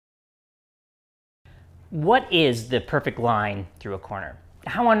What is the perfect line through a corner?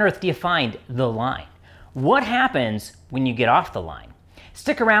 How on earth do you find the line? What happens when you get off the line?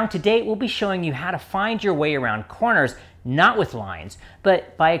 Stick around. Today we'll be showing you how to find your way around corners, not with lines,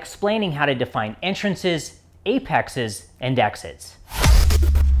 but by explaining how to define entrances, apexes, and exits.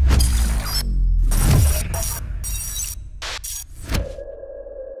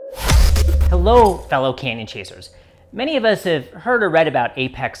 Hello, fellow canyon chasers. Many of us have heard or read about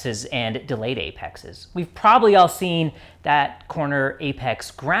apexes and delayed apexes. We've probably all seen that corner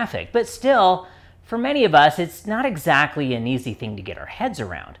apex graphic, but still, for many of us, it's not exactly an easy thing to get our heads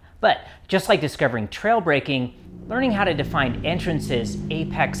around. But just like discovering trail breaking, learning how to define entrances,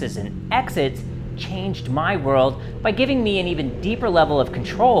 apexes, and exits changed my world by giving me an even deeper level of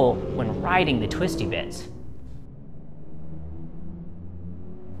control when riding the twisty bits.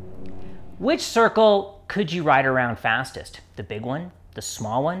 Which circle could you ride around fastest? The big one? The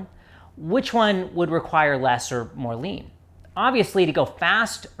small one? Which one would require less or more lean? Obviously, to go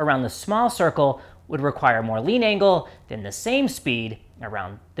fast around the small circle would require more lean angle than the same speed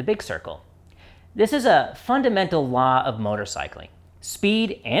around the big circle. This is a fundamental law of motorcycling.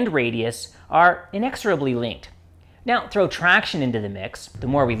 Speed and radius are inexorably linked. Now, throw traction into the mix. The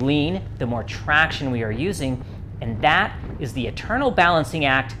more we lean, the more traction we are using, and that is the eternal balancing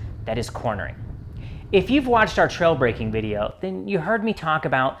act that is cornering. If you've watched our trail breaking video, then you heard me talk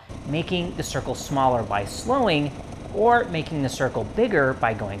about making the circle smaller by slowing or making the circle bigger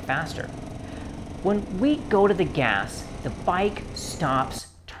by going faster. When we go to the gas, the bike stops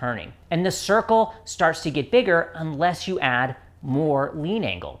turning and the circle starts to get bigger unless you add more lean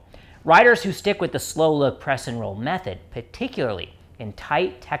angle. Riders who stick with the slow look press and roll method, particularly in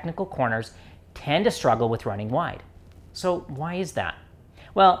tight technical corners, tend to struggle with running wide. So why is that?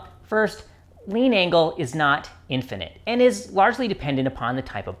 Well, first, lean angle is not infinite and is largely dependent upon the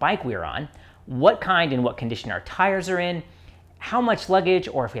type of bike we're on, what kind and what condition our tires are in, how much luggage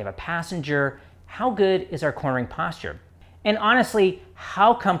or if we have a passenger, how good is our cornering posture, and honestly,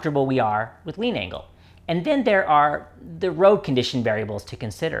 how comfortable we are with lean angle. And then there are the road condition variables to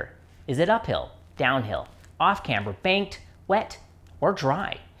consider. Is it uphill, downhill, off-camber, banked, wet, or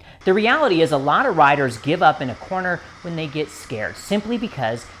dry? The reality is a lot of riders give up in a corner when they get scared, simply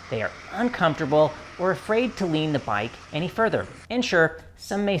because they are uncomfortable or afraid to lean the bike any further. And sure,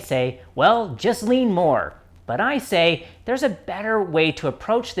 some may say, well, just lean more. But I say there's a better way to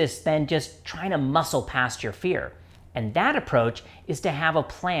approach this than just trying to muscle past your fear. And that approach is to have a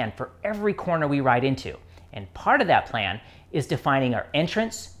plan for every corner we ride into. And part of that plan is defining our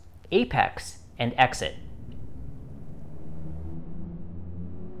entrance, apex, and exit.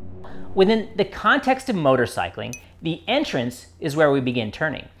 Within the context of motorcycling, the entrance is where we begin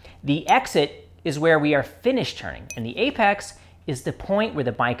turning. The exit is where we are finished turning, and the apex is the point where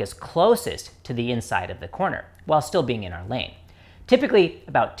the bike is closest to the inside of the corner, while still being in our lane. Typically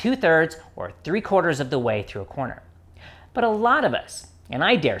about 2/3 or 3/4 of the way through a corner. But a lot of us, and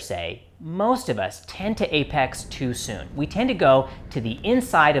I dare say, most of us tend to apex too soon. We tend to go to the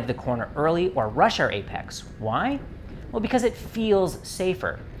inside of the corner early or rush our apex. Why? Well, because it feels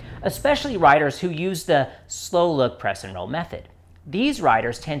safer. Especially riders who use the slow look press and roll method. These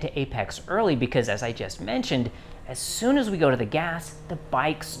riders tend to apex early because, as I just mentioned, as soon as we go to the gas, the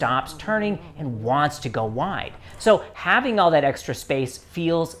bike stops turning and wants to go wide. So having all that extra space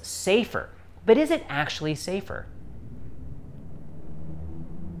feels safer. But is it actually safer?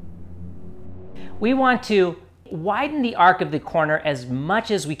 We want to widen the arc of the corner as much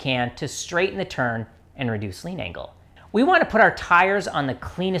as we can to straighten the turn and reduce lean angle. We want to put our tires on the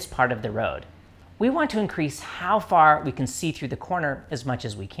cleanest part of the road. We want to increase how far we can see through the corner as much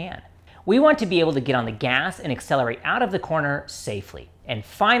as we can. We want to be able to get on the gas and accelerate out of the corner safely. And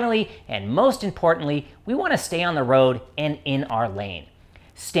finally, and most importantly, we want to stay on the road and in our lane.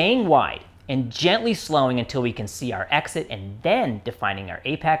 Staying wide and gently slowing until we can see our exit and then defining our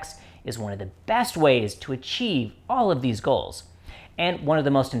apex is one of the best ways to achieve all of these goals. And one of the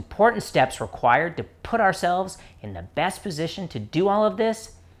most important steps required to put ourselves in the best position to do all of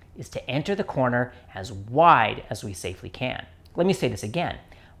this is to enter the corner as wide as we safely can. Let me say this again.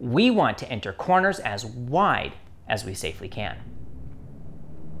 We want to enter corners as wide as we safely can.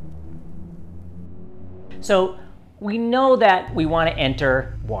 So we know that we want to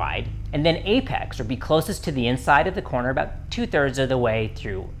enter wide and then apex, or be closest to the inside of the corner about 2/3 of the way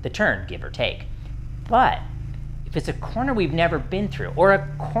through the turn, give or take. But if it's a corner we've never been through, or a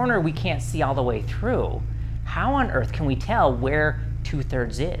corner we can't see all the way through, how on earth can we tell where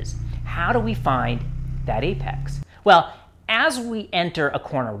 2/3 is? How do we find that apex? Well, as we enter a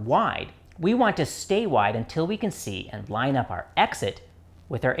corner wide, we want to stay wide until we can see and line up our exit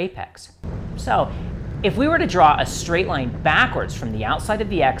with our apex. So If we were to draw a straight line backwards from the outside of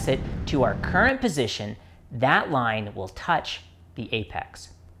the exit to our current position, that line will touch the apex.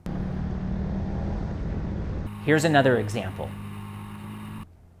 Here's another example.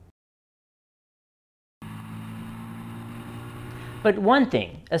 But one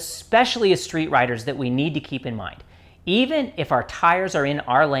thing, especially as street riders, that we need to keep in mind: even if our tires are in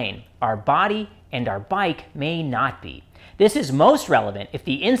our lane, our body and our bike may not be. This is most relevant if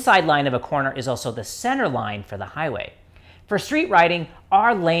the inside line of a corner is also the center line for the highway. For street riding,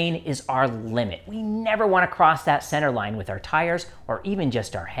 our lane is our limit. We never want to cross that center line with our tires or even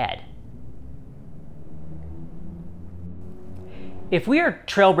just our head. If we are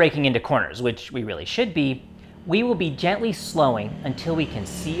trail braking into corners, which we really should be, we will be gently slowing until we can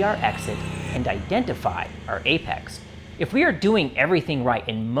see our exit and identify our apex. If we are doing everything right,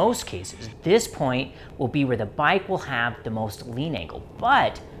 in most cases, this point will be where the bike will have the most lean angle,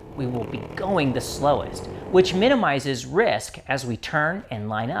 but we will be going the slowest, which minimizes risk as we turn and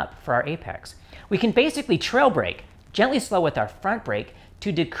line up for our apex. We can basically trail brake, gently slow with our front brake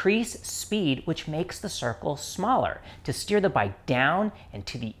to decrease speed, which makes the circle smaller, to steer the bike down and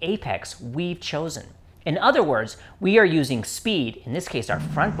to the apex we've chosen. In other words, we are using speed, in this case our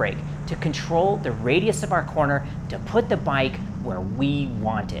front brake, to control the radius of our corner to put the bike where we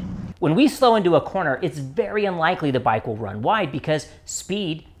want it. When we slow into a corner, it's very unlikely the bike will run wide because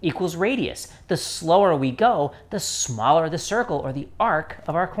speed equals radius. The slower we go, the smaller the circle or the arc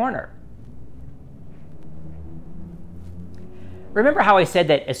of our corner. Remember how I said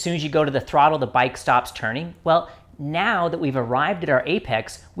that as soon as you go to the throttle, the bike stops turning? Well, now that we've arrived at our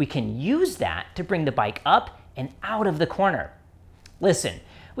apex, we can use that to bring the bike up and out of the corner. Listen,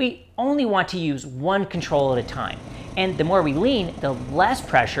 we only want to use one control at a time, and the more we lean, the less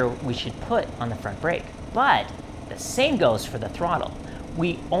pressure we should put on the front brake. But the same goes for the throttle.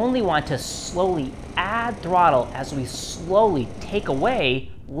 We only want to slowly add throttle as we slowly take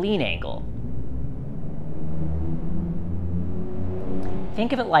away lean angle.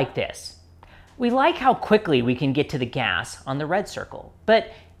 Think of it like this. We like how quickly we can get to the gas on the red circle,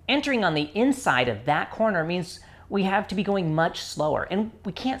 but entering on the inside of that corner means we have to be going much slower and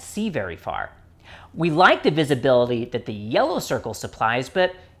we can't see very far. We like the visibility that the yellow circle supplies,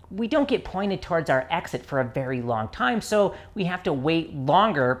 but we don't get pointed towards our exit for a very long time, so we have to wait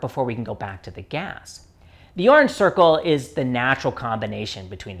longer before we can go back to the gas. The orange circle is the natural combination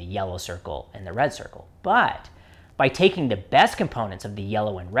between the yellow circle and the red circle, but by taking the best components of the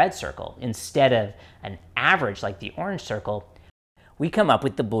yellow and red circle instead of an average like the orange circle, we come up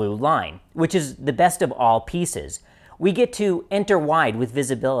with the blue line, which is the best of all pieces. We get to enter wide with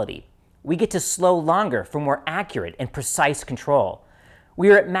visibility. We get to slow longer for more accurate and precise control. We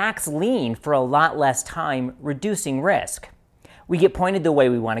are at max lean for a lot less time, reducing risk. We get pointed the way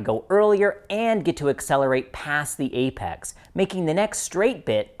we want to go earlier and get to accelerate past the apex, making the next straight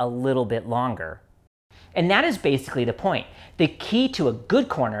bit a little bit longer. And that is basically the point. The key to a good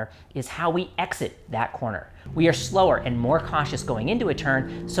corner is how we exit that corner. We are slower and more cautious going into a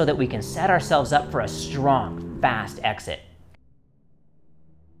turn so that we can set ourselves up for a strong, fast exit.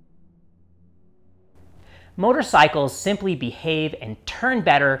 Motorcycles simply behave and turn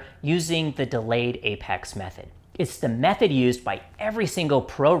better using the delayed apex method. It's the method used by every single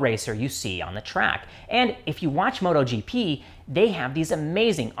pro racer you see on the track. And if you watch MotoGP, they have these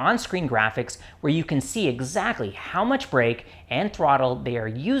amazing on-screen graphics where you can see exactly how much brake and throttle they are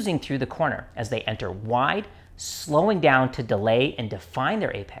using through the corner as they enter wide, slowing down to delay and define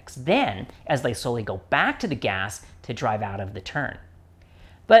their apex, then as they slowly go back to the gas to drive out of the turn.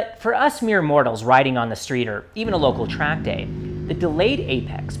 But for us mere mortals riding on the street or even a local track day, the delayed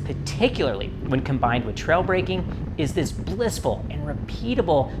apex, particularly when combined with trail braking, is this blissful and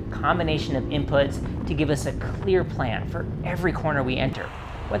repeatable combination of inputs to give us a clear plan for every corner we enter,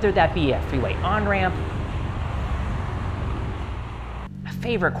 whether that be a freeway on-ramp, a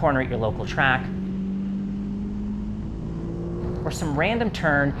favorite corner at your local track, or some random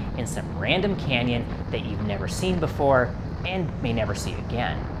turn in some random canyon that you've never seen before and may never see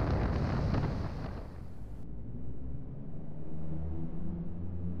again.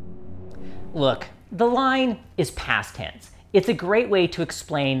 Look, the line is past tense. It's a great way to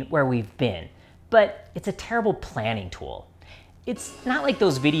explain where we've been, but it's a terrible planning tool. It's not like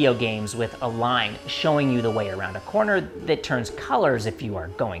those video games with a line showing you the way around a corner that turns colors if you are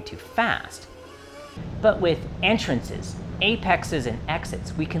going too fast. But with entrances, apexes, and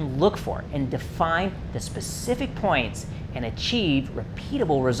exits, we can look for and define the specific points and achieve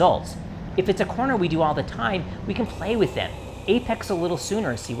repeatable results. If it's a corner we do all the time, we can play with them. Apex a little sooner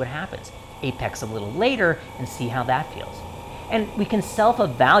and see what happens. Apex a little later and see how that feels. And we can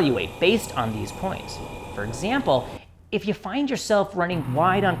self-evaluate based on these points. For example, if you find yourself running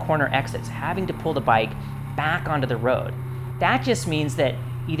wide on corner exits, having to pull the bike back onto the road, that just means that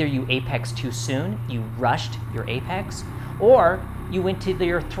either you apex too soon, you rushed your apex, or you went to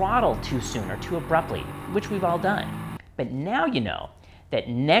your throttle too soon or too abruptly, which we've all done. But now you know that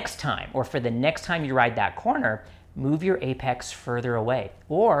next time, or for the next time you ride that corner, move your apex further away,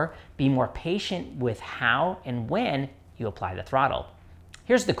 or be more patient with how and when you apply the throttle.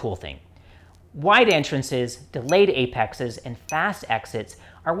 Here's the cool thing. Wide entrances, delayed apexes, and fast exits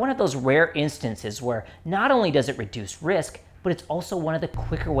are one of those rare instances where not only does it reduce risk, but it's also one of the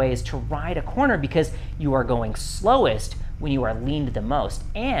quicker ways to ride a corner because you are going slowest when you are leaned the most,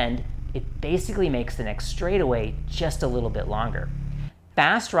 and it basically makes the next straightaway just a little bit longer.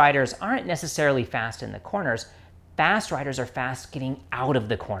 Fast riders aren't necessarily fast in the corners. Fast riders are fast getting out of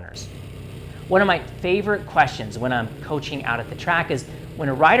the corners. One of my favorite questions when I'm coaching out at the track is when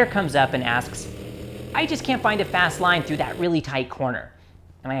a rider comes up and asks, I just can't find a fast line through that really tight corner.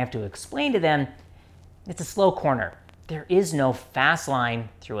 And I have to explain to them, it's a slow corner. There is no fast line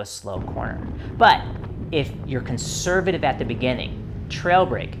through a slow corner. But if you're conservative at the beginning, trail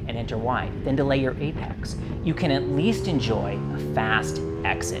brake and enter wide, then delay your apex, you can at least enjoy a fast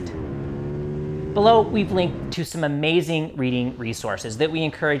exit. Below, we've linked to some amazing reading resources that we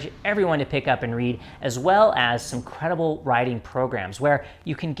encourage everyone to pick up and read, as well as some credible riding programs where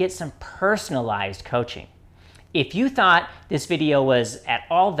you can get some personalized coaching. If you thought this video was at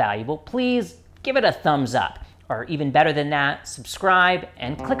all valuable, please give it a thumbs up. Or even better than that, subscribe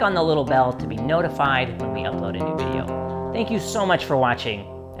and click on the little bell to be notified when we upload a new video. Thank you so much for watching,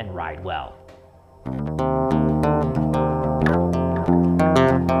 and ride well.